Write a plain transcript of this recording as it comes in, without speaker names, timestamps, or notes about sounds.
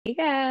Hey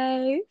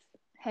guys,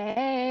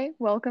 Hey,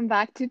 welcome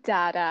back to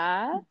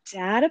Dada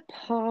Data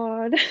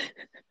Pod.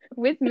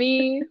 with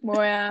me,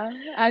 Moya,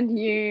 and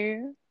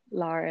you.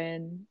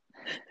 Lauren.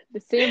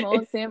 The same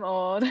old, It's same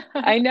old.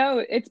 I know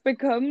it's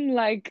become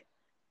like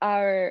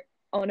our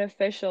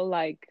unofficial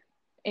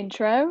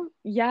Intro.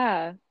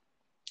 yeah.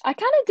 I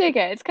kind of dig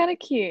it. It's kind of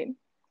cute.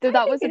 Though I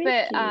that think was a it is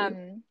bit,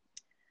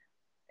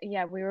 cute.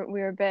 yeah, we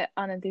were a bit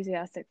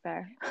unenthusiastic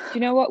there. Do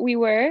you know what we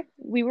were?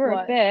 We were a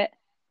What? bit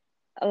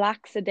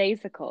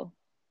lackadaisical.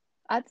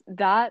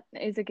 That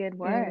is a good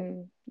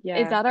word. Is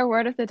Yeah. that our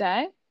word of the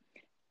day?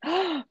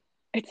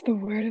 It's the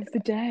word of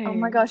the Oh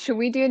my day. gosh, should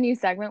we do a new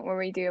segment where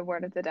we do a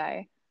word of the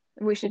day?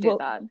 We should do Well,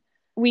 that.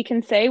 we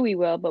can say we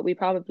will, but we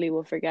probably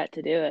will forget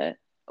to do it.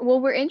 Well,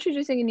 we're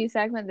introducing a new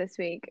segment this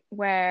week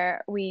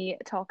where we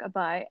talk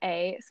about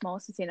a small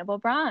sustainable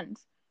brand.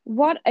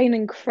 What an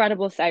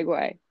incredible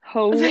segue.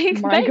 Oh my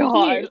Thank you,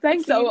 God.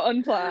 thank you. So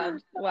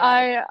unplanned.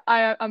 Wow.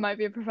 I might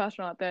be a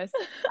professional at this.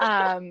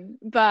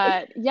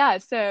 But yeah,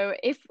 so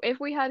if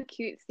we had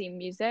cute theme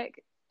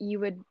music, you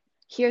would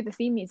hear the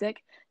theme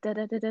music. Da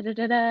da da da da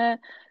da da.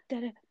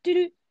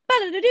 Da-da-do-do,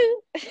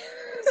 ba-da-da-do. That was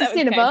the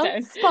Sustainable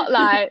countdown.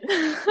 spotlight.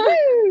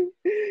 Woo!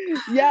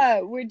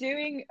 Yeah, we're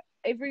doing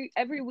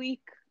every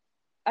week.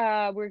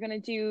 We're gonna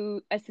do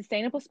a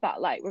sustainable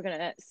spotlight. We're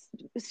gonna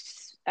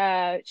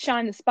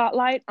shine the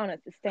spotlight on a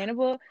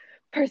sustainable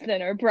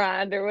person or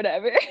brand or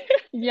whatever.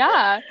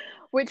 Yeah,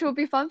 which will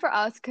be fun for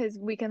us because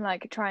we can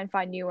like try and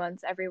find new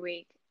ones every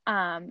week.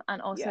 And Yeah,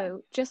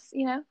 also just,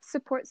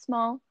 support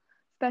small,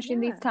 especially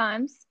in these yeah,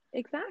 times.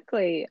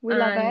 exactly. We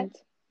love it. And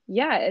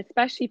yeah,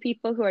 especially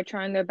people who are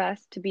trying their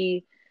best to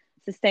be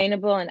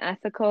sustainable and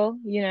ethical,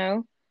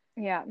 Yeah.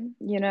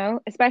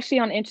 especially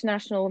on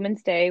International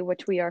Women's Day,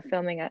 which we are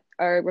filming at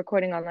or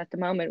recording on at the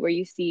moment, where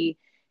you see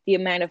the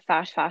amount of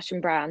fast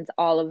fashion brands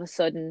all of a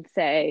sudden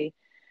say,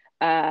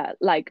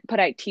 like put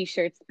out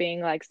t-shirts being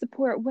like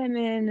support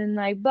women and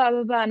like blah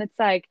blah blah. And it's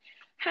like,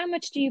 how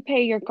much do you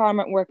pay your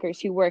garment workers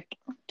who work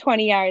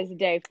 20 hours a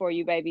day for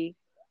you, baby?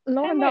 How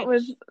Lauren,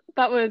 much?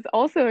 that was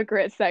also a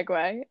great segue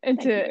Thank you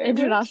into very much.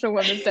 International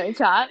Women's Day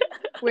chat,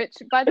 which,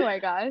 by the way,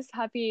 guys,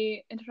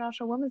 happy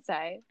International Women's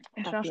Day, Happy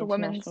International International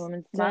Women's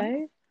Women's Month,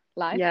 Day.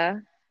 life. Yeah.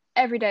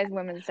 Every day is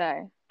Women's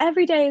Day.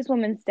 Every day is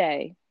Women's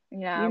Day,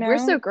 Yeah, you we're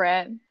so know?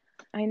 great.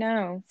 I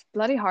know. It's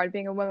bloody hard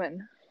being a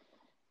woman.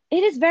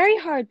 It is very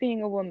hard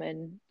being a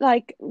woman.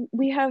 Like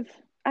we have,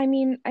 I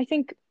mean, I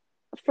think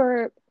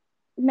for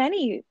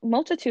many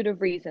multitude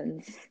of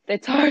reasons,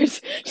 it's hard. I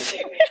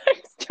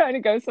was trying to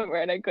go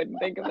somewhere and I couldn't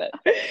think of it.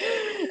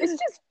 It's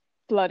just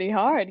bloody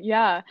hard,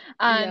 yeah.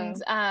 Yeah.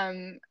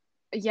 And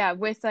yeah,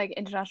 with like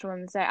International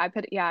Women's Day, I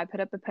put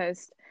up a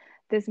post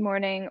this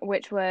morning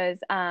which was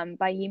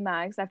by Yi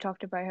Mags. I've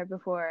talked about her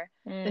before.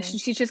 Mm,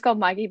 She's just called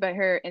Maggie, but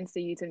her Insta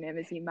username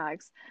is Yi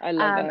Mags. I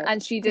love it.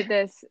 And she did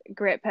this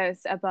great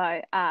post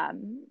about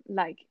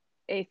like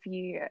if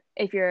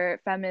your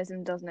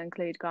feminism doesn't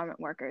include garment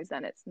workers,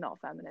 then it's not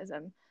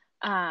feminism.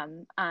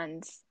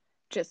 And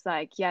just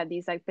like yeah,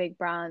 these like big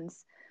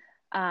brands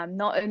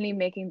not only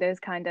making those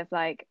kind of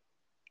like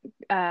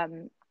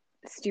um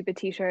stupid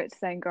t-shirts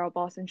saying girl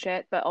boss and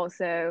shit, but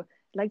also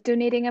like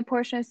donating a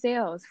portion of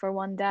sales for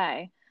one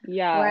day,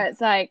 Yeah. where it's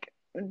like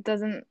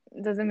doesn't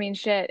mean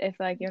shit if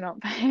like you're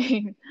not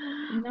paying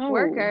No.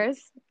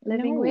 workers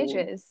living No.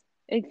 wages.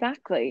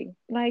 Exactly.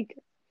 Like,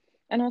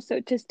 and also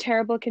just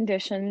terrible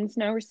conditions,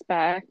 no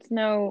respect,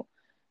 no,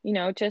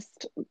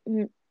 just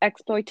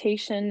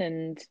exploitation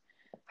and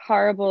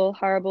horrible,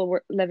 horrible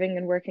living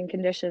and working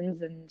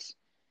conditions. And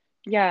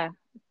yeah,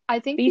 I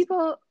think these,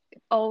 people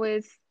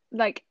always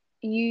like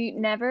you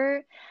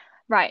never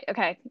right,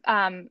 okay.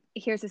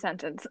 Here's a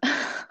sentence.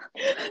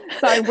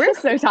 Sorry, we're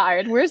so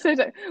tired.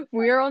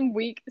 We're on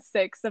week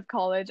 6 of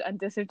college and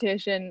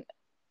dissertation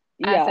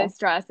essay yeah,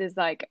 stress is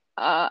like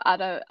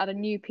at a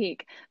new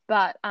peak.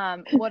 But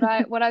what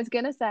I was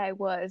gonna say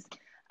was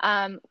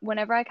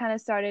whenever I kind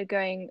of started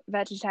going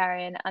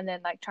vegetarian and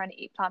then like trying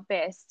to eat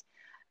plant-based,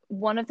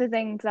 one of the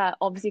things that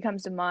obviously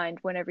comes to mind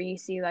whenever you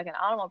see like an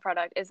animal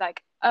product is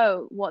like,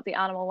 oh, what the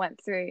animal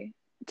went through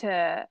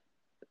to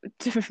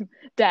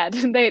dead.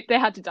 They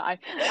had to die.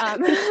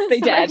 they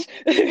dead. Sorry,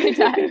 they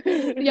died.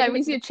 Yeah, when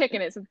you see a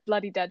chicken, it's a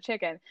bloody dead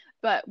chicken.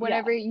 But Yeah.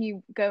 whenever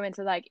you go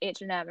into like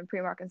H&M and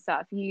Primark and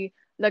stuff, you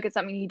look at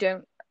something you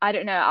don't. I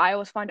don't know. I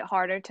always find it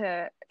harder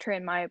to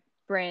train my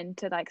brain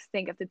to like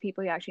think of the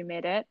people who actually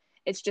made it.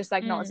 It's just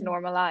like not as Mm.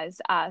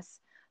 normalized as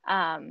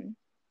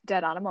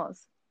dead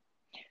animals.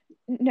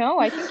 No,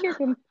 I think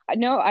you're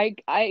no, I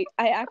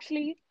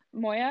actually,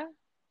 Moya,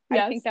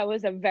 I think Yes, that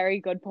was a very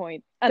good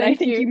point, and I thank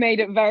think you you, made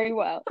it very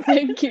well.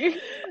 thank you.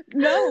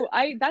 No,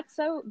 I that's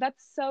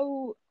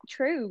so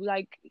true.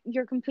 Like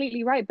you're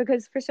completely right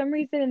because for some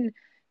reason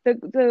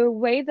the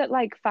way that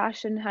like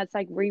fashion has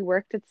like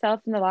reworked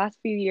itself in the last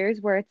few years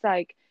where it's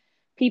like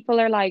people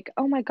are like,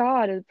 "Oh my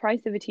God, the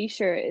price of a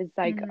t-shirt is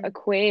like a Mhm.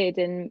 quid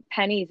in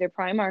pennies or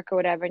Primark or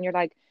whatever." And you're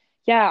like,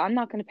 "Yeah, I'm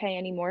not going to pay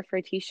any more for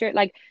a t-shirt."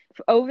 Like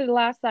over the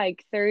last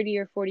like 30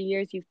 or 40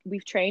 years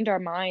we've trained our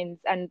minds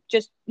and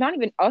just not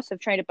even us have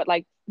trained it but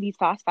like these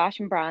fast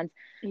fashion brands,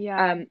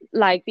 Yeah.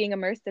 like being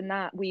immersed in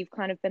that, we've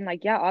kind of been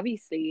like, yeah,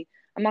 obviously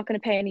I'm not going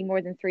to pay any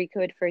more than 3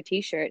 quid for a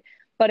t-shirt.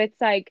 But it's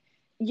like,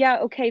 yeah,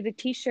 okay, the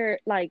t-shirt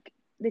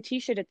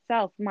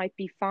itself might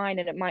be fine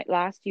and it might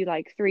last you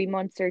like 3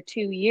 months or 2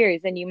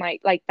 years, and you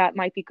might like that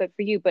might be good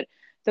for you. But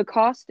the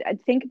cost,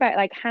 think about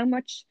like how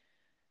much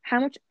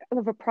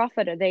of a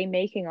profit are they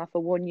making off a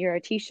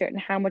 €1 t-shirt,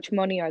 and how much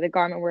money are the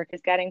garment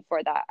workers getting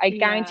for that? I Yeah.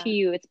 guarantee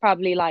you it's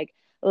probably like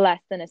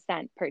less than a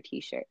cent per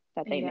t-shirt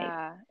that they make.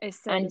 Yeah. It's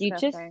so And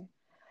disgusting.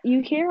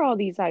 you hear all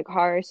these like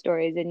horror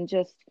stories, and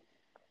just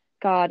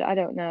God, I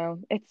don't know.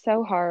 It's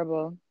so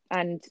horrible.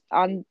 And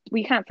on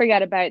we can't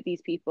forget about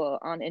these people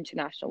on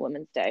International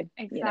Women's Day,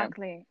 you know.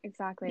 Exactly.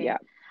 Exactly. Yeah.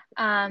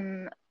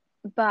 Um,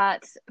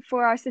 but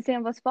for our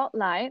sustainable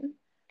spotlight,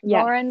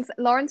 Yes.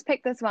 Lauren's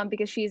picked this one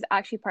because she's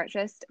actually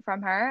purchased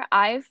from her.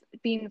 I've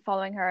been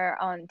following her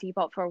on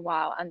Depop for a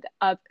while and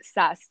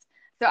obsessed.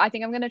 So I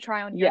think I'm gonna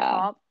try on your Yeah.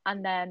 top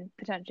and then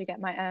potentially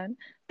get my own.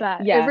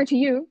 But Yeah. over to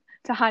you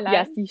to highlight.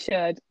 Yes, you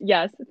should.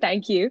 Yes,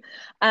 thank you.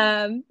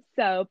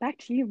 So back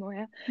to you,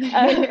 Moya.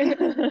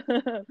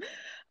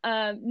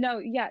 Uh, no,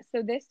 yeah.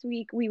 So this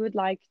week we would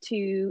like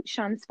to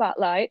shine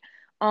spotlight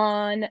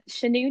on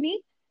Shanooni.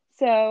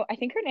 So I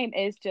think her name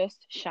is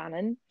just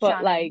Shannon, but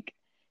Shannon. like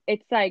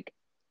it's like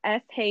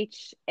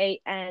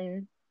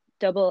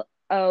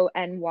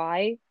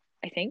SHANOONY,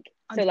 I think.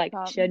 On So like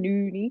Depop.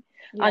 Shanooni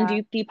on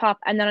Yeah. Depop,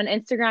 and then on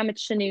Instagram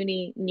it's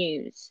Shanooni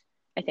News,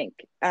 I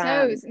think.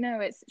 So's. No,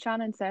 it's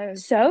Shannon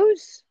So's.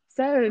 So's.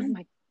 So's. Oh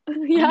my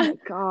Oh Yeah. my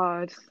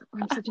God,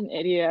 I'm such an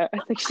idiot.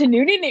 It's like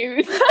Shanooni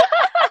News.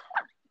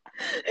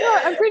 No,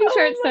 I'm pretty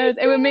sure Oh it's my those.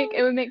 It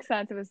God. would make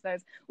sense if it was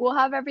those. We'll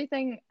have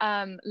everything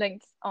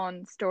linked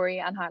on story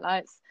and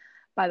highlights,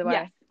 by the way,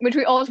 Yes, which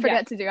we always yes.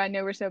 forget to do. I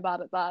know we're so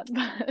bad at that.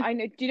 But I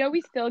know. Do you know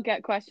we still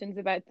get questions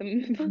about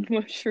the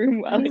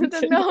mushroom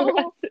Wellington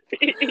no.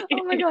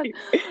 Oh my God. recipe?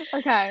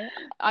 Okay.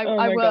 Oh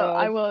my I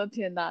God. will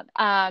tune that.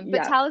 But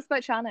Yeah. tell us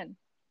about Shannon.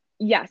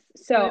 Yes.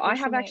 So I What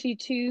she have make?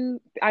 actually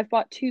I've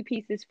bought 2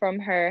 pieces from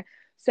her.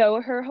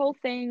 So her whole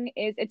thing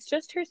is it's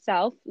just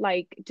herself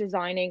like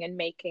designing and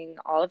making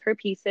all of her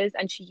pieces,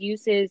 and she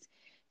uses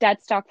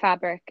dead stock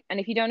fabric. And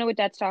if you don't know what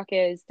dead stock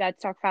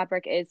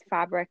fabric is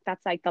fabric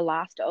that's like the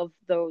last of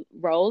the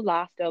roll,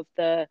 last of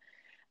the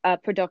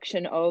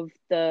production of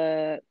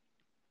the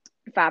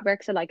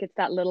fabric. So like it's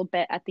that little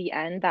bit at the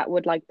end that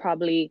would like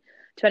probably,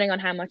 depending on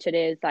how much it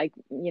is, like,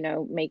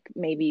 make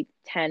maybe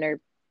 10 or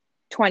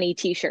 20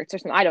 t-shirts or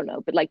something. I don't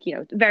know, but like,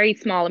 very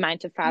small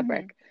amount of Hmm.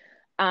 fabric.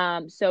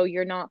 So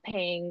you're not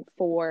paying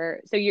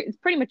for, so it's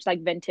pretty much like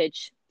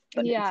vintage,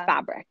 but it's Yeah.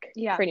 fabric,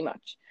 Yeah. pretty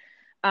much.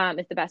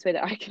 Is the best way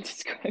that I can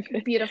describe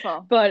it.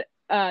 Beautiful. But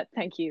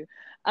thank you.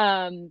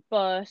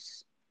 But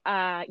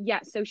yeah,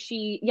 so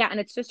and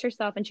it's just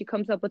herself, and she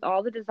comes up with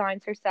all the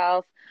designs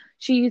herself.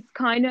 She's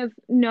kind of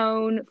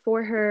known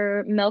for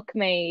her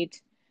milkmaid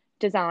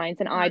designs,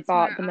 and I That's what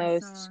bought the I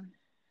saw. most.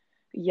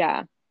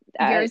 Yeah,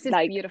 Yours is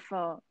like,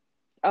 beautiful.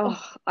 Oh,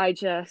 oh, I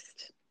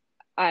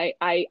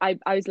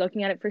was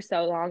looking at it for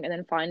so long, and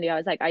then finally I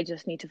was like, I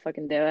just need to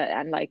fucking do it.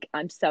 And like,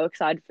 I'm so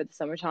excited for the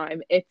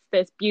summertime. It's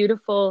this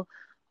beautiful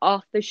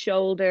off the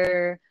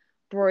shoulder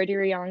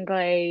broderie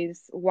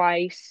anglaise,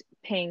 white,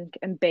 pink,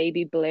 and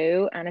baby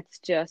blue, and it's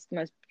just the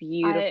most I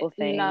beautiful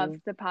love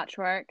thing. the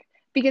patchwork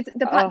because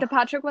Oh the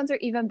patchwork ones are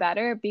even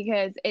better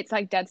because it's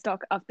like dead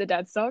stock of the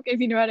dead stock, if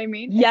you know what I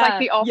mean. It's like yeah,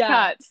 the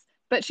yeah, offcuts,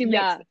 but she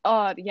makes yeah.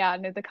 oh yeah,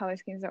 no, the color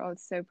schemes are all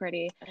so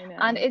pretty. I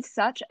And know. it's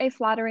such a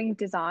flattering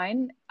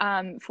design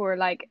for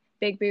like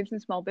big boobs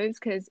and small boobs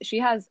because she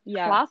has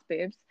Yeah. class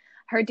boobs.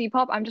 Her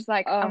Depop, I'm just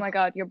like, oh Oh, my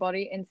God, your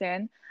body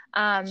insane.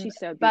 she's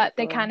so But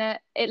they beautiful. kind of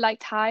it like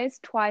ties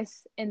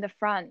twice in the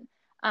front,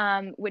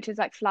 which is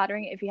like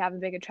flattering if you have a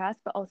bigger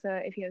chest, but also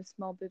if you have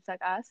small boobs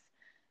like us.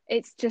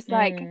 It's just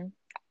like Mm,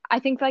 I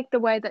think like the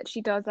way that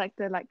she does like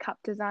the like cup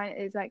design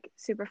is like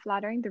super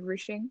flattering. The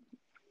ruching,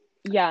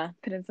 yeah.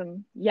 put in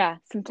some Yeah.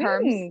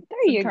 terms, There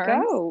some you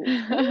terms. go.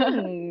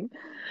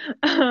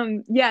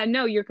 Yeah,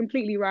 no, you're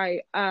completely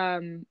right.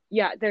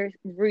 Yeah, there's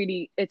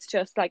really, it's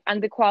just like,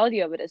 and the quality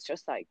of it is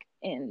just like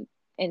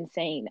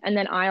insane. And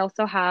then I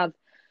also have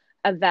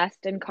a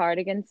vest and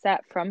cardigan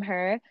set from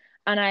her,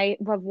 and I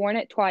have worn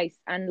it twice.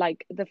 And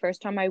like the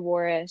first time I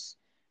wore it,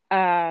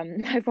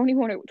 I've only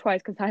worn it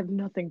twice because I have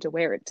nothing to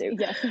wear it to.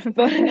 Yes,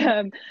 But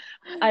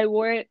I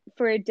wore it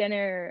for a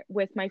dinner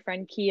with my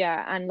friend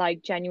Kia, and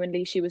like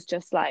genuinely, she was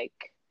just like,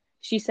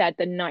 she said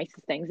the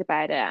nicest things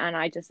about it, and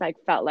I just like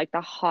felt like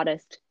the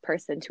hottest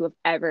person to have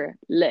ever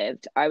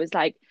lived. I was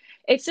like,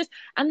 it's just,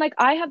 and like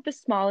I have the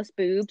smallest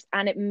boobs,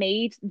 and it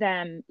made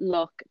them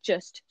look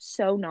just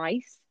so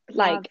nice, love.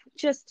 like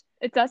just.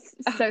 It's just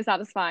so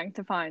satisfying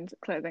to find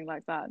clothing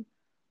like that.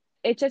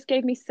 It just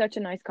gave me such a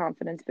nice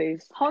confidence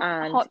boost,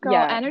 and Hot girl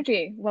yeah.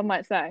 energy, one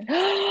might say.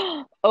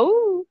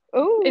 Oh,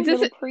 Is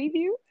this little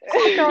preview.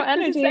 hot girl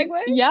Is this a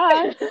energy?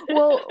 Yeah. segue?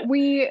 Well,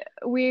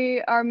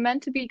 we are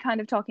meant to be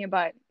kind of talking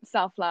about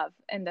self-love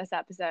in this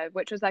episode,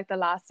 which was like the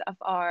last of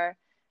our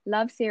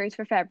love series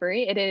for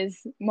February. It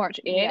is March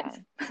Yeah.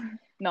 8th.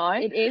 now.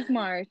 It is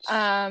March.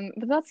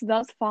 But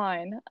that's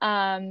fine.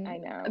 I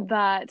know.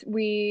 But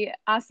we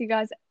asked you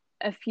guys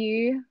a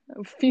few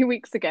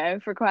weeks ago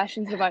for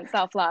questions about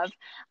self-love,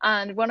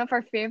 and one of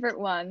our favorite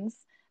ones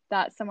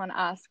that someone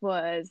asked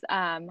was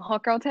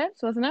hot girl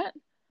tips, wasn't it?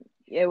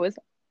 It was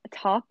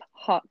top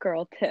hot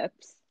girl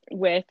tips,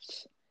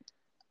 which,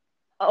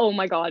 oh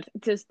my God,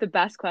 just the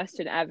best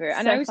question ever.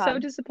 And So I was so fun.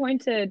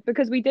 disappointed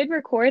because we did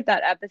record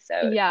that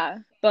episode, Yeah.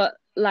 but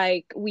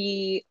like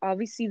we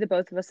obviously the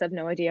both of us have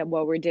no idea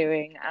what we're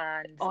doing,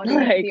 and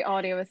The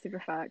audio was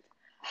super fucked.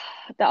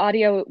 the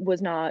audio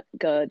was not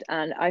good,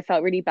 and I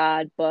felt really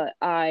bad. But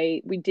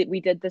we did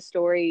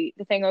the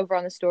thing over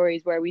on the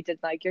stories where we did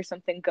like you're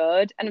something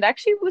good, and it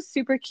actually was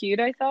super cute.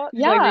 I thought,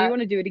 so I really Yeah.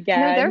 want to do it No,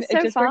 again. they're It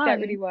so just worked out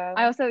really fun. well.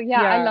 I also, I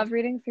Yeah, love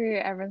reading through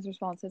everyone's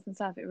responses and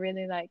stuff. It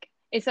really like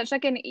it's such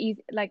like an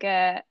easy like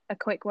a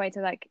quick way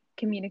to like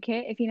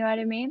communicate, if you know what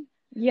I mean.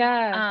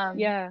 yeah, Um,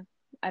 yeah.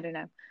 I don't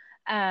know.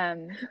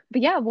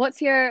 But yeah,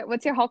 what's your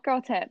hot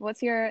girl tip?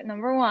 What's your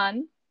number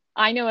one?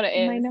 I know what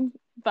it My is, num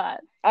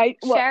but well,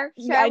 share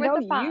I with know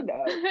the you fans.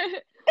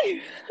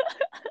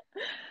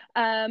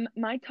 know.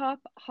 My top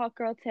hot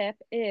girl tip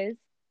is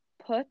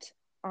put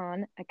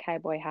on a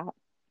cowboy hat.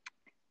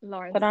 Put on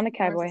a Lauren's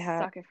cowboy a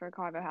hat. sucker for a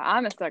cowboy hat.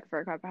 I'm a sucker for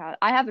a cowboy hat.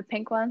 I have a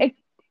pink one. It,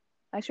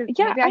 yeah,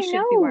 Maybe I I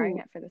should be wearing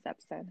know. it for this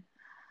episode.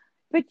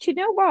 But you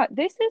know what?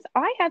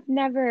 I have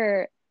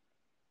never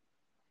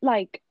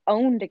like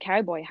owned a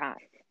cowboy hat,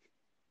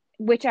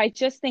 which I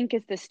just think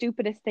is the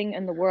stupidest thing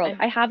in the world.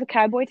 I have a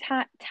cowboy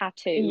hat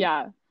tattoo.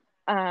 Yeah.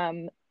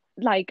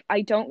 Like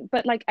I don't,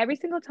 but like every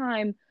single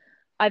time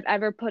I've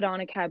ever put on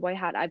a cowboy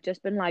hat, I've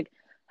just been like,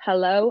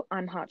 hello,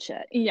 I'm hot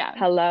shit. Yeah.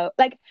 Hello.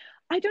 Like,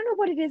 I don't know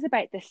what it is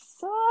about the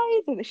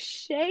size or the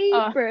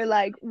shape or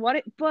like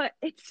but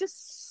it's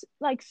just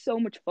like so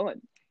much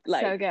fun.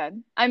 Like, so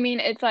good. I mean,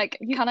 it's like,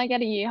 can I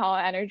get a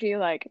yeehaw energy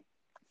like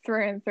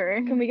through and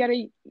through? Can we get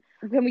a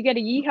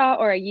yeehaw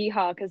or a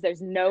yeehaw? Because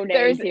there's no nays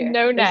There's here.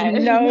 no There's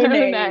nays. no No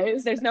nays.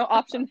 nays. There's no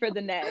option for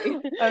the nay.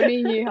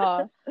 Only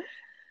yeehaw.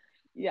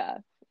 Yeah.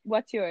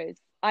 What's yours?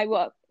 I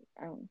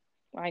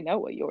know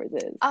what yours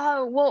is.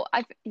 Oh, well,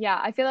 I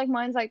feel like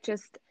mine's like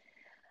just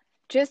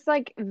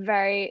like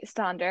very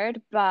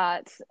standard,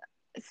 but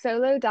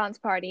solo dance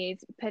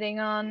parties, putting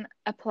on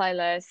a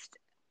playlist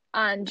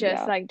and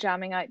just Yeah. like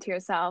jamming out to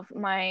yourself.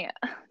 My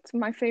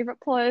favorite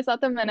playlist at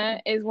the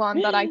minute is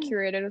one that I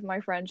curated with my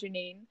friend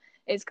Janine.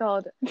 It's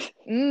called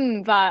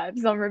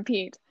Vibes on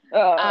repeat.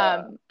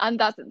 And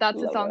that's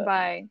a song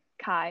by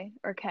Kai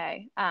or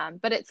K.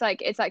 But it's like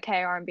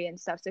K R&B and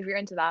stuff. So if you're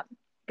into that,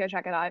 go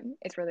check it out.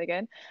 It's really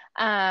good.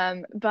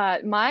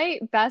 But my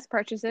best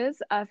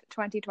purchases of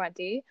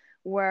 2020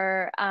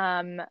 were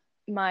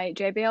my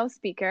JBL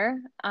speaker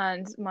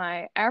and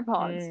my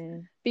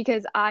AirPods,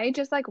 because I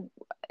just like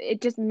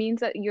it just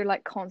means that you're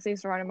like constantly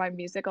surrounded by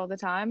music all the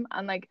time,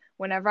 and like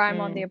whenever I'm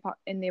on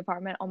in the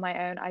apartment on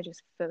my own, I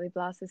just fully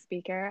blast the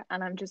speaker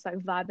and I'm just like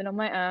vibing on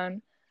my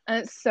own,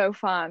 and it's so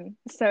fun.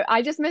 So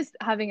I just miss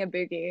having a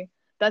boogie.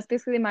 That's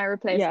basically my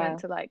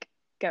replacement to like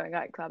going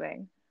out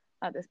clubbing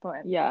at this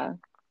point. Yeah.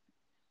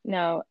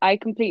 No, I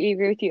completely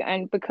agree with you.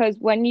 And because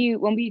when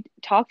we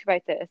talked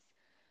about this,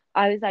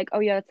 I was like, oh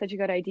yeah, that's such a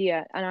good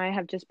idea. And I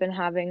have just been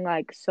having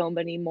like so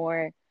many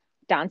more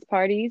dance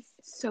parties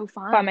So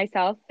fun by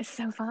myself. It's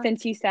so fun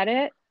Since you said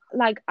it.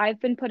 Like I've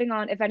been putting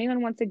on, if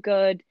anyone wants a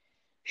good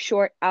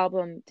short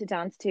album to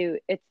dance to,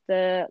 it's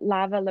the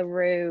Lava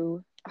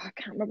LaRue. Oh, I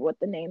can't remember what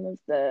the name of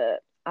the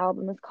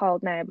album is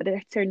called now, but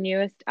it's her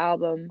newest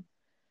album.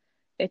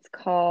 It's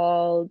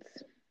called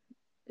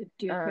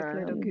Do a quick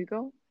little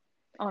Google.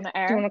 On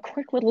air. Doing a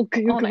quick little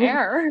Google. On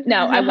air.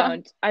 No, I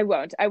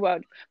won't.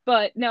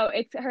 But no,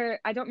 it's her.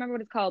 I don't remember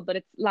what it's called, but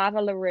it's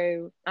Lava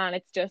LaRue, and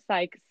it's just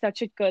like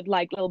such a good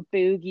like little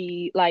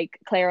boogie. Like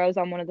Clairo's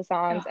on one of the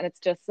songs, and it's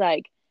just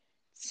like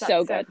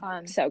so good,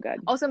 fun. So good.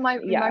 Also,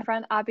 my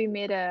friend Abby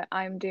made a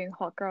I'm doing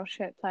hot girl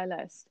shit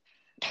playlist,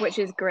 which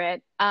is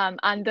great. And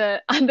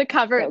the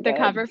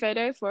cover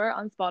photo for it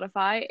on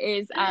Spotify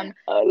is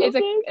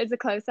it's a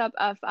close up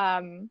of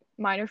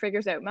Minor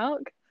Figures Oat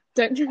Milk.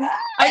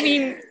 I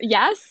mean,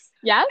 yes.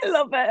 I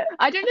love it.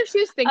 I don't know if she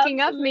was thinking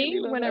of me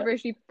whenever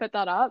she put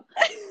that up,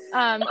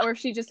 or if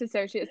she just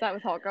associates that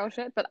with hot girl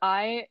shit. But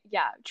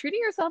treating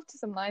yourself to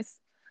some nice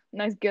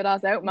good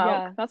ass oat milk.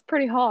 Yeah. That's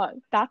pretty hot.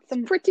 That's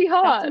pretty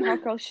hot. That's some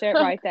hot girl shit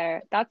right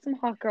there. That's some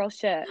hot girl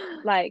shit.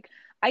 Like,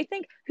 I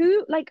think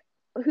who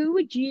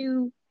would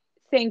you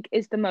think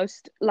is the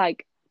most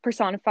like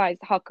personifies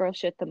hot girl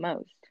shit the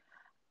most?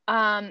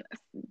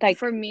 Like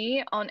for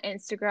me on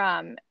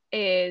Instagram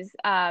is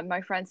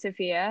my friend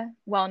Sophia,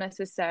 Wellness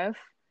with Soph.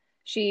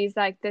 She's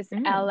like this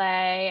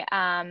LA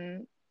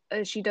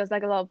she does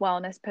like a lot of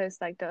wellness posts,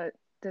 like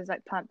does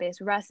like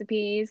plant-based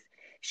recipes.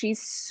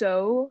 She's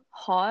so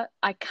hot,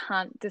 I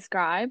can't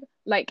describe.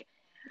 Like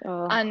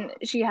Oh. And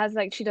she does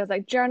like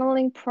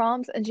journaling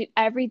prompts, and she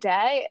every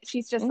day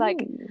she's just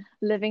like Ooh,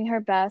 living her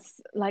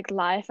best like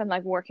life and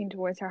like working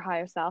towards her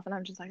higher self, and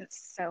I'm just like,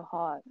 it's so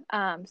hot.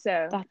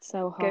 So that's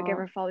so go give hot.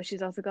 her a follow.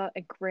 She's also got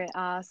a great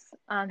ass,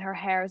 and her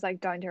hair is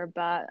like down to her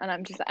butt,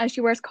 and and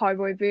she wears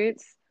cowboy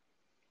boots.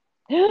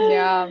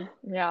 Yeah,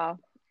 yeah.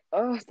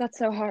 Oh, that's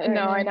so hot right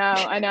No, I now.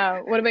 know, I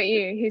know. What about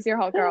you? Who's your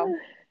hot girl?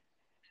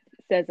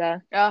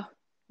 SZA, Oh,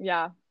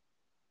 yeah.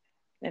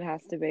 it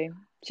has to be.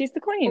 She's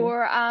the queen.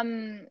 Or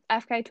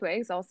FK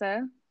Twigs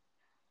also.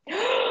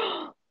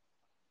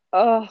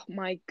 Oh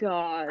my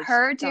God, that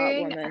Her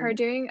woman.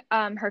 doing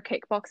her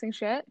kickboxing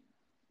shit.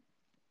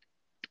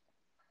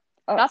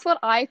 Oh, I That's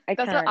what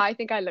can't. I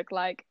think I look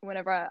like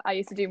whenever I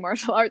used to do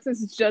martial arts.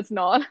 It's just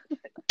not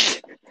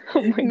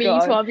Oh my me,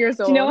 God. 12 years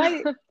Do you know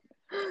old. I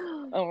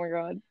Oh my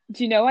God.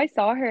 Do you know I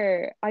saw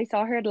her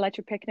at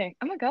Electric Picnic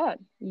Oh my God.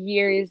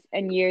 years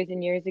and years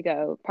and years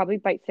ago, probably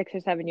about 6 or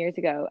 7 years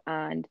ago,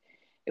 and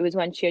it was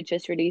when she had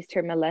just released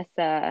her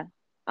Melissa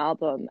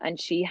album, and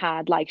she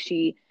had like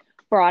she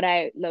brought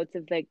out loads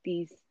of like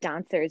these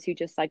dancers who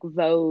just like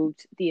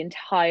vogued the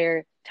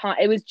entire time.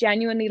 It was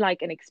genuinely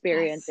like an That's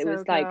experience. It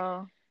was so like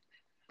cool.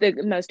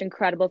 the most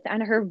incredible thing.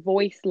 And her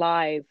voice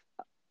live.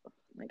 Oh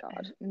my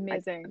God.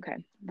 Amazing. Okay.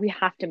 We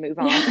have to move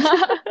on.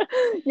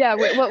 Yeah,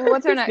 wait, what's our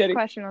Just next kidding.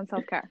 question on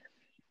self-care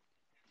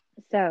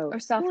So, or oh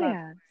self-love?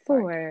 yeah,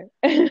 Sorry.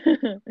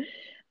 four.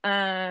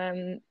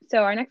 So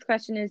our next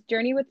question is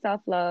journey with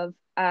self-love.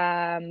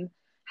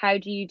 How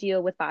do you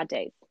deal with bad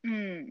days?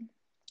 Mm.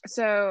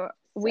 So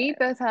So, we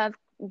both have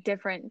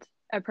different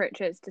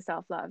approaches to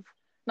self-love.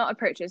 Not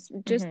approaches,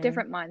 just mm-hmm,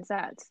 different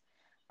mindsets.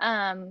 So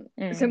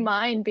mm.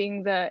 mine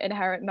being the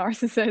inherent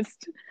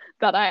narcissist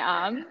that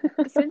I am,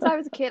 since I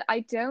was a kid, I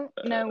don't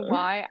know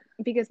why,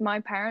 because my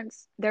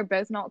parents, they're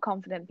both not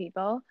confident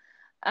people.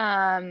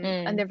 And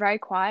Mm. they're very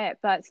quiet,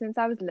 but since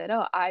I was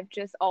little, I've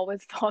just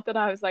always thought that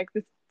I was like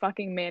this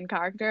fucking main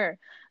character.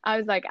 I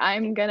was like,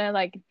 I'm gonna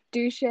like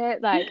do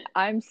shit, like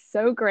I'm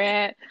so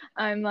great.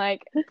 I'm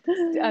like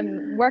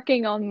I'm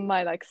working on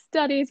my like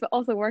studies, but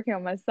also working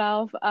on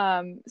myself.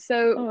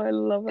 So Oh, I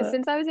love it.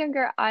 since I was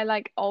younger, I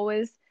like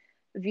always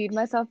viewed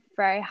myself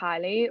very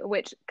highly,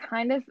 which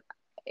kind of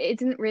it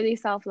didn't really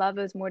self-love,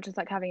 it was more just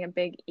like having a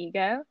big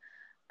ego.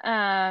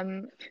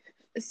 Um,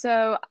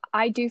 so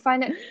I do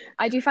find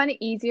it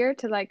easier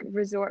to like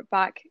resort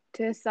back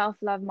to a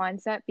self-love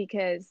mindset,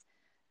 because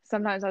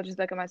sometimes I'll just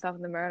look at myself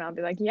in the mirror and I'll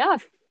be like, yeah,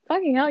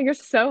 fucking hell, you're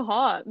so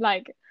hot.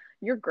 Like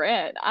you're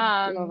great.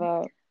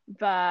 Love it.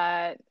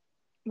 But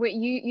wait,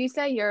 you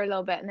say you're a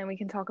little bit, and then we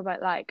can talk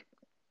about like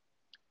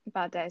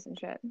bad days and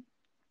shit.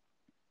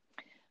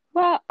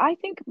 Well, I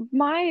think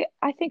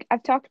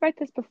I've talked about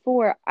this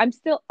before. I'm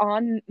still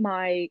on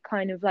my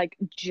kind of like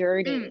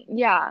journey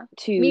Yeah,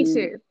 me to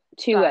too,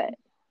 to but it.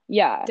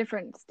 Yeah.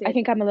 different I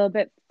think stages. I'm a little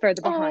bit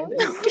further Oh behind than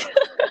you. no,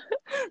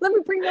 let me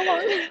bring them No,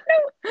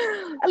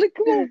 like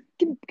come on.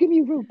 on, give me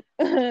a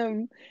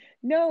rope.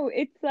 No,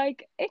 it's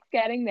like it's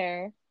getting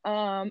there.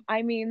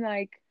 I mean,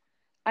 like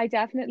I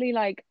definitely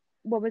like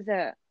what was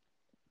it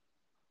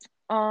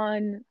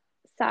on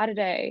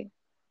Saturday?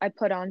 I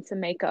put on some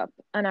makeup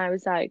and I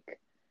was like,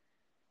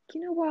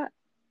 you know what?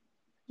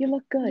 You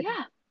look good.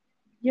 Yeah,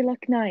 You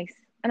look nice.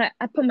 And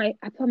I put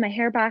my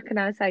hair back and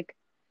I was like,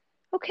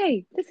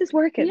 okay, this is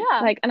working. yeah,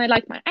 Like, and I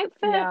like my outfit,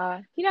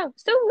 yeah. you know.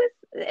 So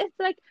it's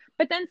like,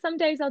 but then some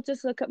days I'll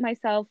just look at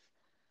myself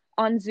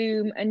on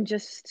Zoom and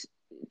just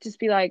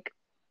be like,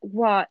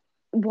 what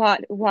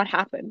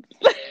happened?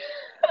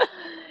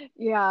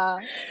 Yeah.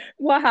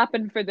 What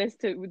happened for this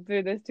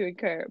to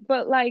occur?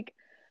 But like,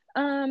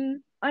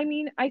 I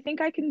mean, I think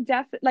I can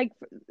definitely like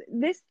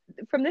this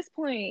from this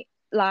point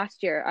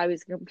last year, I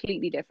was a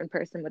completely different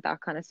person with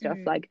that kind of stuff.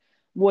 Mm. Like,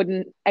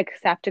 wouldn't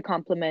accept a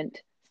compliment,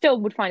 still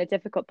would find it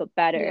difficult, but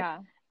better. Yeah.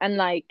 And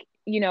like,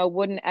 you know,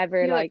 wouldn't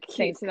ever You look like cute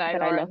think today,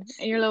 that I Lauren. looked.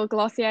 And your little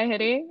glossy eye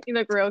hoodie. You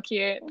look real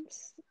cute.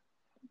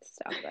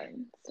 Stop it.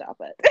 Stop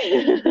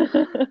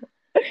it.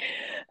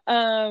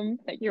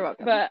 Thank You're you.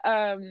 welcome. But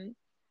I'm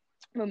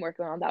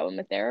working on that one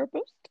with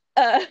therapist.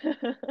 Uh,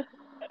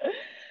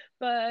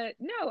 but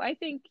no, I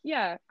think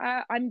yeah,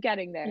 I'm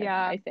getting there,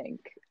 Yeah. I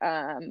think.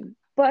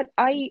 But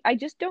I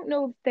just don't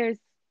know if there's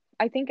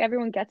I think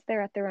everyone gets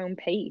there at their own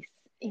pace,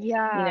 you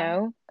Yeah.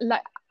 know?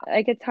 Like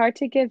Like it's hard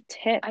to give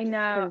tips I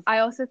know. because I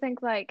also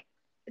think like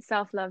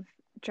self-love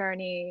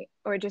journey,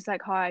 or just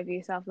like how I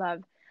view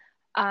self-love,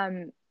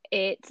 um,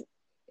 it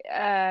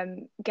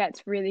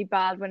gets really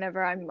bad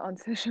whenever I'm on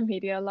social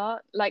media a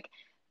lot. Like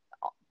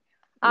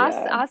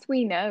yeah. as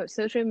we know,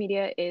 social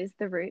media is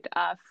the root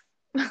of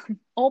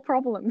all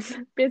problems,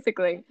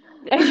 basically.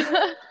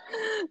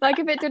 Like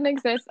if it didn't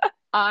exist,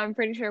 I'm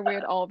pretty sure we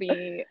would all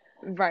be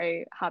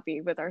very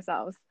happy with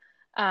ourselves.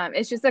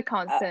 It's just a uh,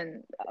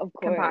 constant of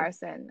course.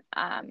 comparison,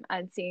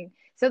 and seeing.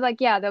 So like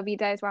yeah, there'll be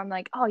days where I'm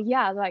like, oh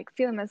yeah, like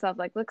feeling myself,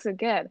 like look so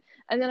good,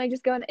 and then I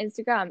just go on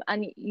Instagram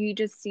and you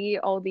just see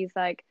all these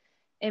like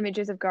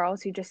images of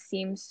girls who just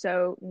seem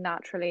so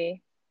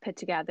naturally put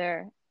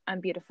together,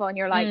 and beautiful, and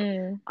you're like,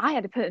 Mm, I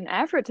had to put an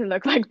effort to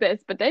look like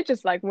this, but they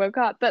just like woke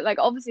up. But like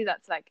obviously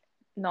that's like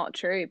not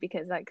true,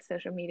 because like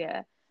social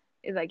media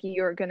is like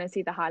you're gonna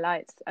see the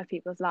highlights of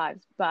people's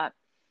lives. But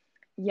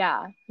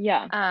yeah,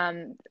 yeah.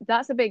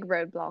 that's a big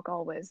roadblock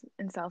always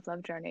in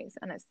self-love journeys,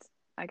 and it's,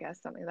 I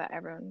guess, something that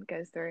everyone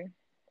goes through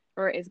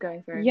or is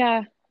going through.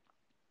 Yeah.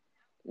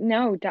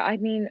 No, I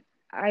mean,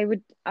 I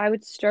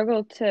would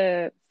struggle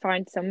to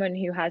find someone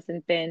who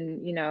hasn't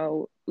been,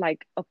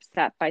 like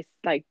upset by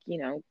like,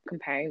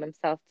 comparing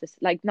themselves to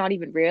like not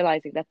even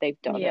realizing that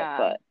they've done it, Yeah.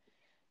 but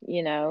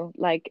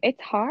like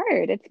it's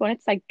hard. It's when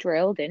it's like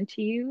drilled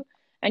into you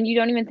and you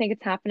don't even think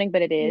it's happening,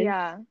 but it is.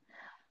 Yeah.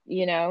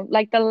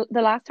 Like the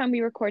last time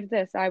we recorded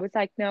this, I was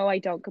like, no, I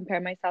don't compare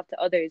myself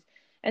to others.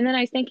 And then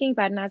I was thinking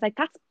about it and I was like,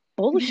 that's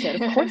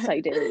bullshit. Of course I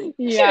do.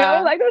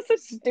 Yeah. Like that's so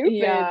stupid.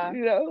 Yeah.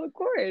 Of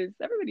course.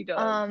 Everybody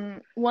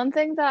does. One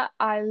thing that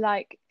I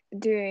like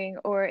doing,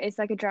 or it's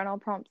like a journal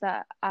prompt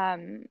that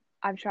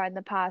I've tried in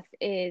the past,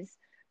 is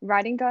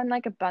writing down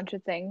like a bunch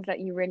of things that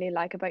you really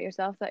like about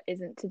yourself that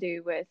isn't to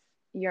do with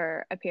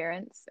your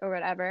appearance or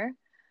whatever.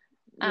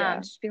 Yeah.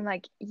 Just being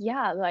like,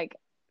 yeah, like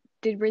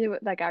did really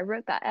like I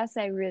wrote that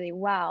essay really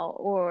well,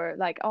 or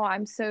like, oh, I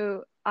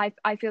feel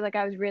like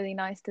I was really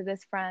nice to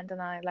this friend,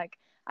 and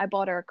I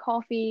bought her a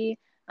coffee.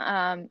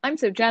 I'm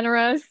so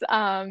generous.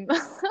 But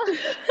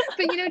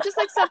just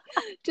like stuff,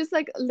 just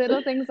like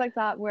little things like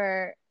that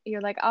where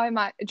you're like, oh, I'm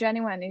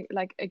genuinely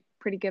like a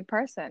pretty good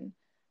person.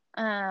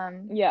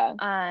 Yeah.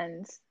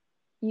 And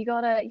you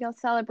gotta I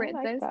celebrate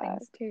like those that.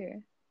 things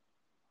too.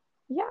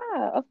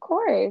 Yeah, of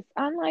course.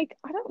 I'm like,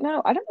 I don't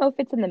know. I don't know if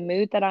it's in the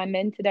mood that I'm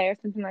in today or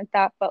something like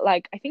that, but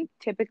like I think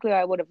typically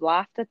I would have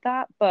laughed at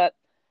that, but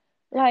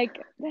like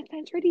that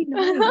sounds really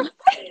nice.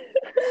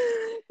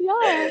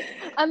 Yeah.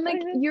 And like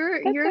Like that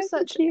you're sounds so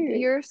such cute.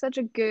 you're such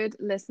a good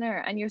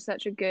listener, and you're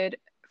such a good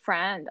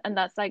friend, and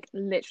that's like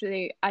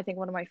literally I think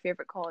one of my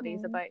favorite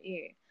qualities Oh, about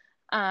you.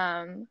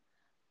 Um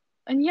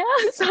and yeah,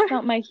 it's sorry.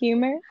 not my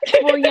humor.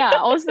 Well, yeah,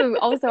 also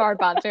our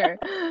banter.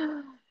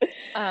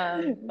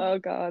 Um Oh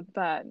God,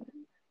 but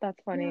that's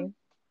yeah. funny.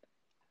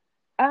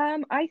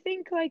 I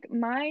think like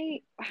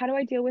how do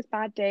I deal with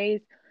bad days?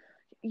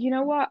 You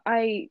know what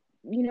I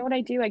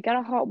do? I get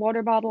a hot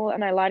water bottle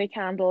and I light a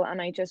candle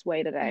and I just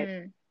wait it out.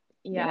 Mm,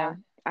 You yeah. know,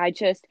 I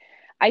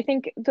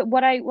think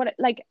that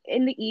like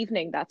in the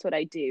evening, that's what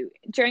I do.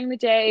 During the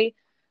day,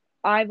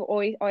 I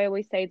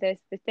always say this,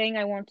 the thing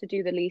I want to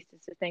do the least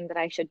is the thing that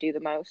I should do the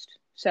most.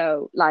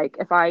 So like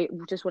if I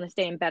just want to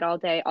stay in bed all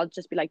day, I'll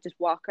just be like, just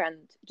walk around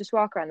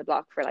the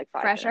block for like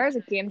five Fresh air minutes.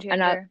 is a game And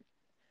changer.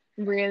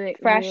 Really,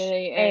 fresh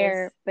really is.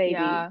 air, baby.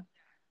 Yeah.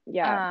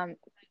 Yeah. Um,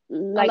 I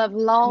Like love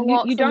long you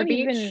walks on the don't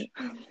beach.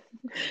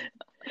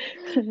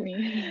 even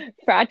Me.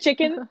 fried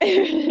chicken.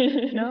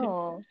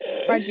 No.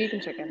 Fried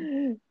vegan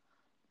chicken.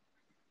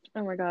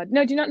 Oh my God.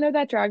 No, do you not know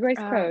that Drag Race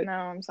quote? No,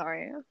 I'm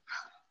sorry.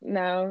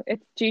 No,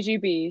 it's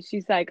GGB.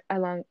 She's like, I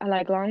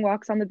like long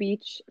walks on the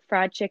beach,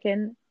 fried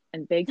chicken,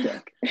 and big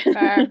dick.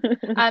 Fair.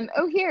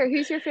 Oh, here,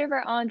 who's your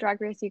favorite on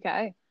Drag Race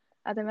UK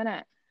at the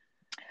minute?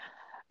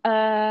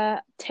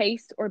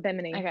 Taste or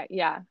Bimini. Okay,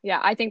 yeah, yeah.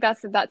 I think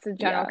that's a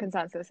general Yeah,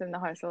 consensus in the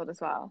household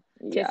as well.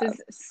 Taste yeah,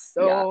 is yeah.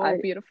 so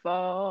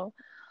beautiful.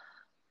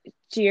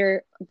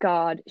 Dear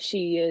God,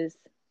 she is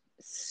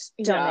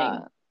Yeah.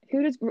 stunning.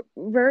 Who does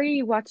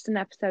Rory watched an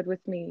episode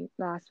with me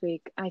last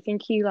week? I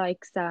think he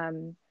liked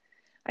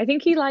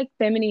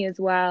Bimini as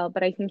well,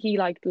 but I think he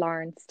liked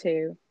Lawrence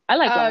too. I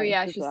like Oh Lawrence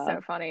yeah, as she's so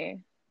well. funny.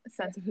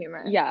 Sense of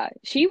humor. Yeah,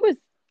 she was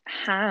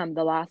ham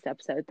the last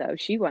episode though.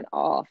 She went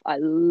off. I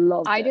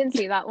loved I didn't it.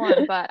 see that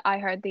one, but I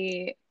heard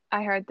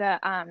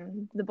that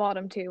the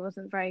bottom two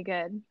wasn't very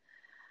good.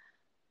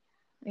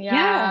 Yeah,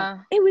 Yeah,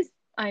 it was.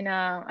 I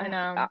know, I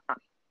know.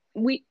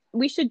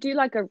 We should do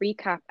like a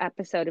recap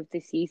episode of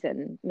this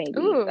season, maybe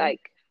Ooh, like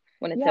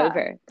when it's yeah. over.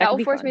 That That could will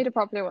be force me fun. to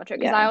properly watch it,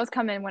 because I Yeah, always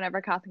come in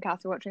whenever Kath and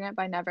Cass are watching it,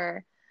 but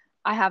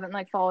I haven't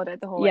like followed it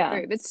the whole way yeah.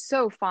 through. It's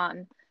so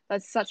fun.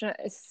 It's It's such a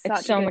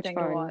so good much thing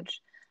to fun.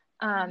 watch.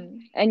 Um,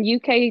 And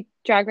UK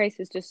Drag Race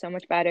is just so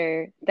much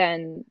better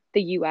than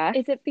the US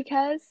is it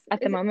because at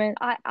the is it? moment.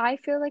 I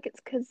feel like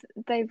it's because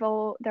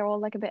they're all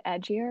like a bit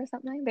edgier or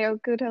something. They all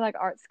go to like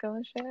art school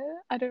and shit.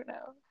 I don't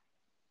know.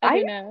 I I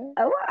don't know.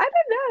 I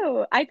don't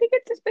know. I think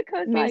it's just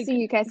because Maybe it's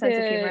the like UK sense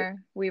of the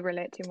humor we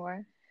relate to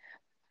more.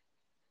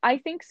 I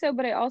think so,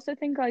 but I also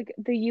think like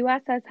the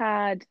US has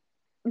had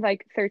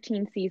like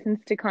 13 seasons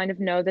to kind of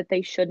know that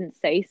they shouldn't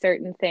say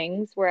certain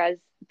things, whereas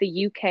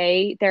the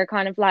UK, they're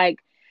kind of like,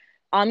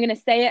 I'm gonna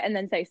say it and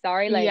then say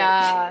sorry later.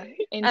 Yeah,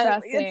 And it's so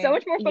interesting.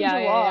 much more fun Yeah,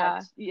 to yeah,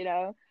 watch, yeah. you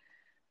know?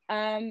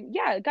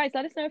 Yeah, guys,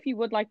 let us know if you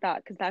would like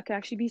that because that could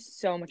actually be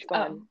so much Oh,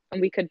 fun.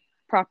 And we could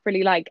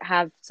properly like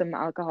have some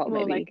alcohol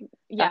well, maybe like, that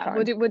yeah, time.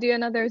 we'll do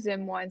another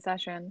Zoom wine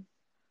session.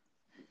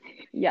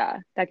 Yeah,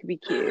 that could be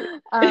cute.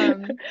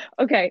 Um,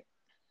 Okay,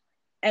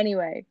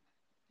 anyway,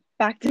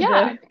 back to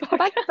yeah, the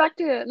podcast. back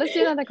to it. Let's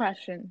do another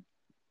question.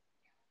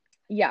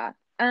 Yeah.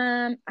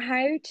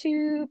 How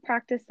to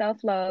practice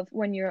self-love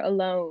when you're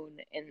alone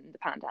in the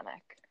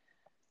pandemic.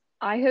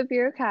 I hope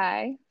you're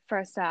okay.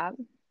 First up.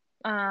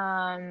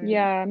 Um,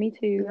 Yeah, me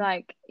too.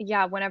 like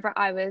yeah, whenever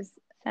I was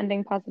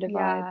Sending positive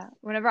vibes. yeah,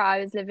 whenever I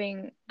was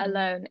living Mm.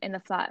 alone in the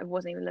flat, I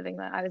wasn't even living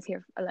alone. I was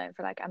here alone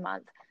for like a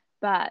month.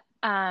 But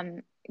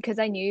because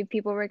I knew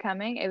people were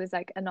coming, it was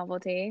like a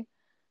novelty.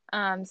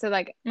 So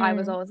like I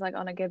was Mm. always like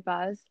on a good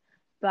buzz.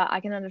 But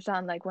I can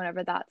understand like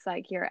whenever that's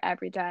like your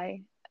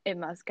everyday, it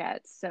must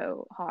get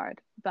so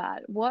hard.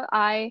 But what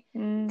I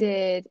Mm.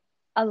 did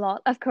a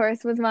lot, of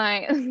course, was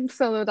my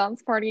solo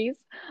dance parties.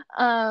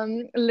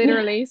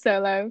 Literally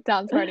solo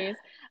dance parties.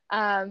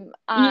 Yeah.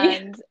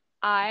 And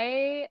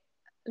I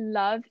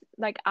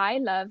I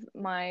love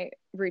my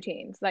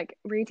routines. Like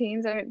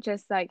routines are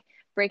just like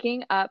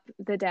breaking up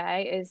the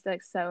day is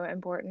like so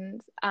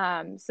important.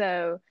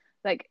 So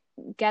like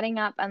getting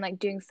up and like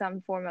doing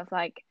some form of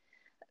like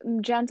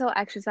gentle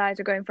exercise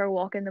or going for a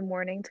walk in the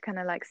morning to kind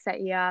of like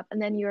set you up,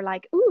 and then you're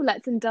like, ooh,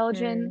 let's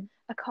indulge in Mm.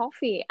 a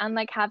coffee and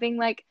like having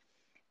like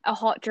a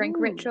hot drink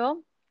Ooh.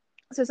 ritual.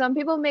 So some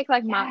people make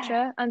like Yeah.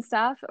 matcha and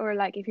stuff, or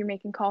like if you're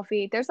making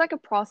coffee, there's like a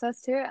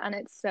process to it, and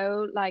it's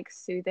so like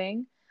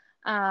soothing.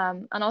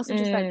 And also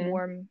just like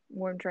Mm.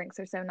 warm drinks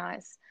are so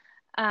nice.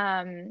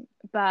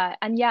 But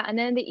and yeah, and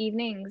then in the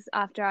evenings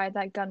after I'd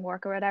like done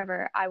work or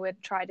whatever, I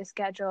would try to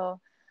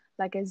schedule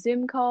like a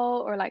Zoom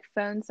call or like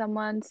phone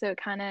someone, so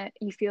kind of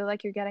you feel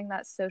like you're getting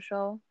that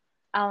social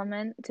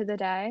element to the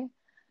day.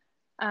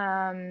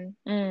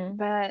 Mm.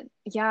 But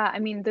yeah, I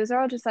mean, those are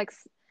all just like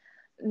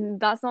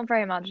that's not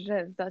very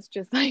imaginative. That's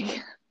just like,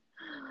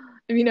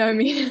 if you know what I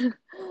mean.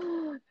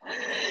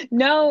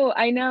 No,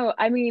 I know.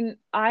 I mean,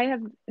 I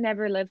have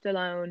never lived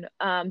alone,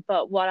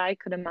 but what I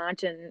could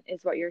imagine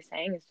is what you're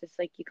saying is just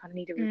like you kind of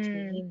need a Mm.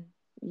 routine,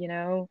 you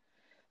know?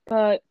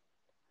 But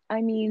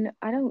I mean,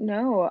 I don't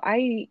know.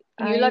 You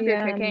love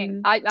your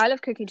cooking. I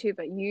love cooking too,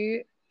 but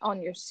you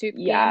on your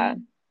Yeah.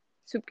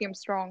 soup game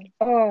strong.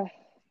 Oh,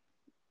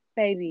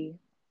 baby,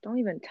 don't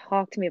even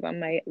talk to me about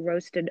my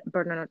roasted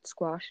butternut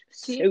squash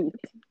Do you, soup.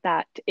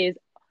 That is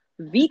I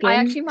vegan.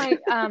 actually might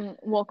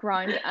walk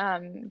around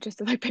just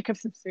to like pick up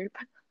some soup.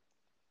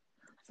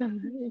 So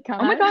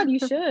can Oh my God, I? you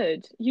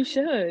should. You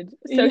should.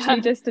 Socially Yeah,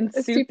 distant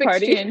a soup soup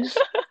party. exchange.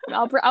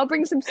 I'll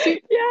bring some soup.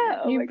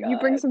 Yeah, oh my You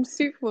bring God. some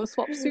soup. We'll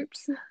swap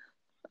soups.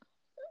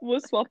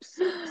 We'll swap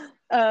soups.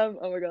 Oh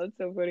my God, it's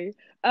so funny.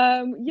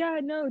 Yeah,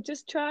 no,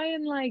 just try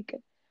and like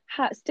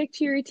stick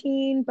to your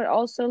routine, but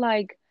also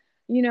like,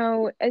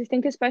 I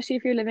think especially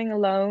if you're living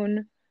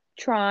alone,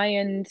 try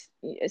and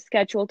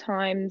schedule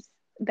times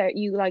that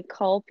you like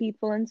call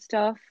people and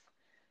stuff,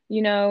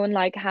 and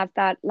like have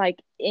that like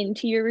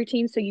into your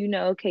routine so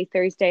okay,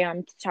 Thursday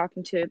I'm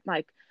talking to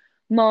like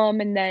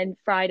mom, and then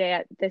Friday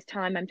at this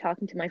time I'm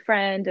talking to my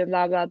friend, and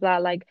blah blah blah.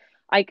 Like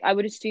I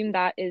would assume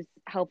that is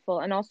helpful.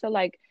 And also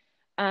like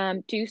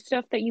do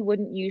stuff that you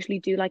wouldn't usually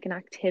do, like an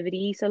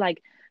activity. So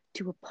like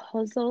do a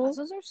puzzle.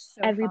 Puzzles are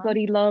so fun.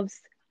 Everybody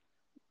loves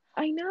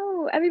I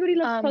know everybody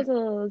loves Um,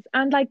 puzzles,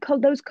 and like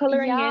those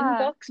coloring in Yeah,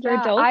 books for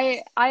yeah. I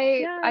adults.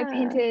 I I Yeah.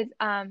 painted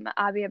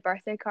Abby a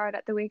birthday card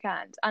at the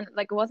weekend, and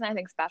like it wasn't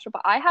anything special,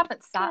 but I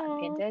haven't sat and Aw.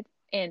 painted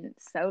in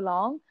so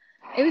long.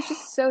 It was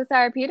just so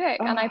therapeutic,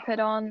 and I Oh, put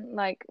on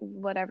like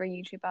whatever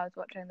YouTube I was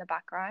watching in the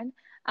background.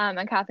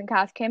 And Kath and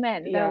Cass came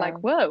in. They were like, yeah.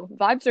 "Whoa,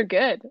 vibes are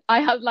good."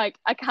 I had like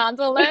a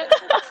candle lit,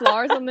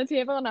 flowers on the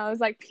table, and I was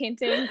like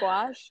painting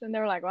gouache, and they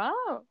were like,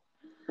 "Wow,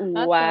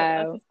 that's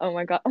Wow. Oh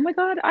my God. Oh my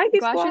God. I do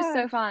gouache is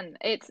so squash. fun."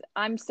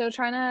 I'm still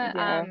trying to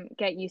Yeah.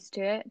 get used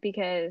to it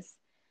because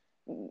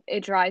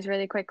it dries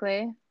really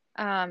quickly.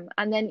 And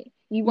then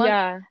you want,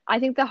 Yeah. I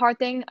think the hard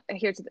thing,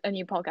 here's a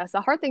new podcast.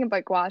 The hard thing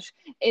about gouache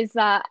is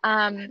that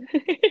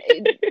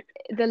it,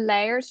 the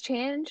layers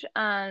change,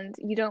 and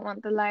you don't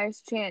want the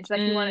layers to change.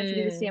 Like you want it to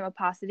be the Mm, same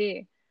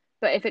opacity.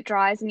 But if it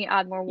dries and you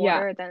add more yeah.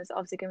 water, then it's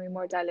obviously going to be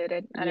more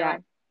diluted. Yeah. Anyway,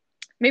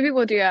 maybe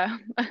we'll do a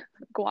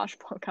gouache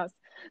podcast.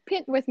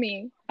 Paint with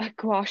me. A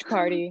gouache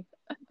party.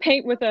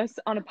 Paint with us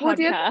on a We'll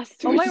do it.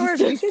 podcast, Oh my which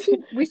is word, just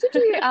we should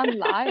do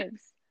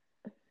lives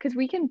because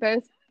we I can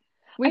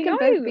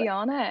both know. be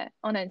on it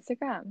on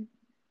Instagram.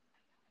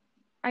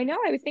 I know.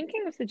 I was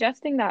thinking of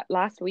suggesting that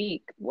last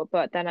week,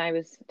 but then I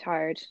was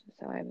tired,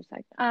 so I was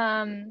like,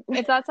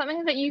 If that's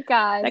something that you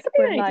guys that could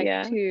be would an like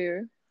idea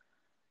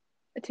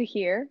to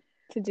hear,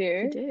 to to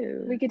do,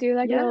 we do. could do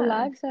like a little Yeah.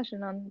 live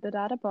session on the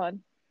data pod.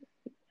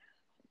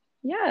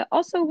 Yeah.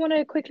 Also want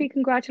to quickly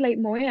congratulate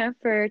Moya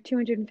for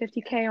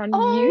 250K on Oh,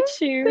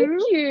 thank YouTube.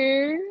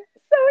 you.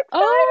 So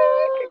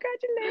Oh,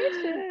 exciting!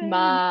 Congratulations.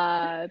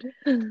 mad.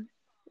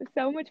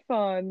 So much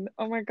fun.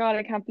 Oh my God,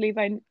 I can't believe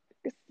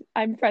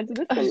I'm friends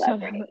with a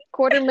celebrity.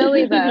 Quarter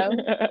milli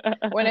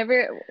though.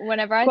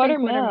 Whenever I think Quarter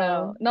quarter mil,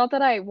 mil. not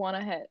that I want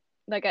to hit.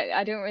 Like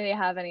I don't really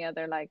have any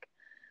other like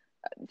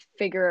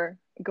figure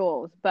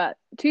goals, but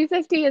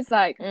 250 is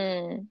like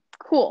Mm,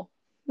 cool.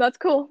 That's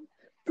cool.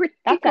 Pretty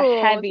that's a cool.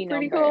 It's heavy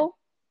pretty number. cool.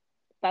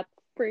 That's,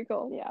 Pretty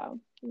cool.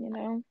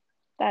 yeah,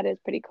 that is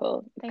pretty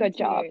cool. Good Thank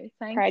job. you.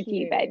 Thank Proud of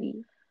you, you.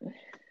 baby.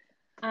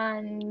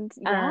 And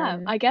yeah,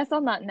 Um, I guess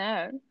on that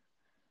note,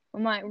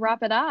 we might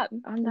wrap it up.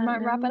 on We that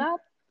might wrap it note, up.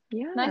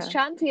 Nice yeah.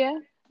 chatting to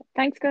you.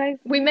 Thanks, guys.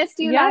 We missed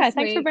you Yeah, last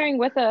thanks for week. bearing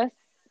with us.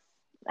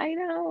 I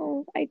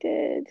know. I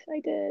did.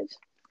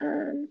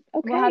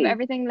 We'll have Okay.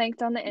 everything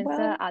linked on the Insta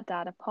Well, at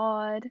Data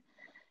Pod.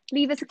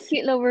 Leave us a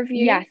cute little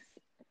review. yes.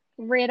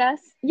 Rate us.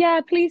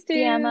 Yeah, please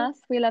DM do. us.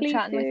 We love Please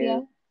chatting with you.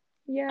 do.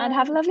 And Yeah.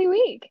 have a lovely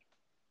week.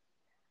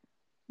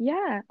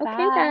 Yeah. Okay,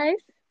 Bye. guys.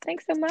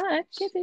 Thanks so much. Kisses.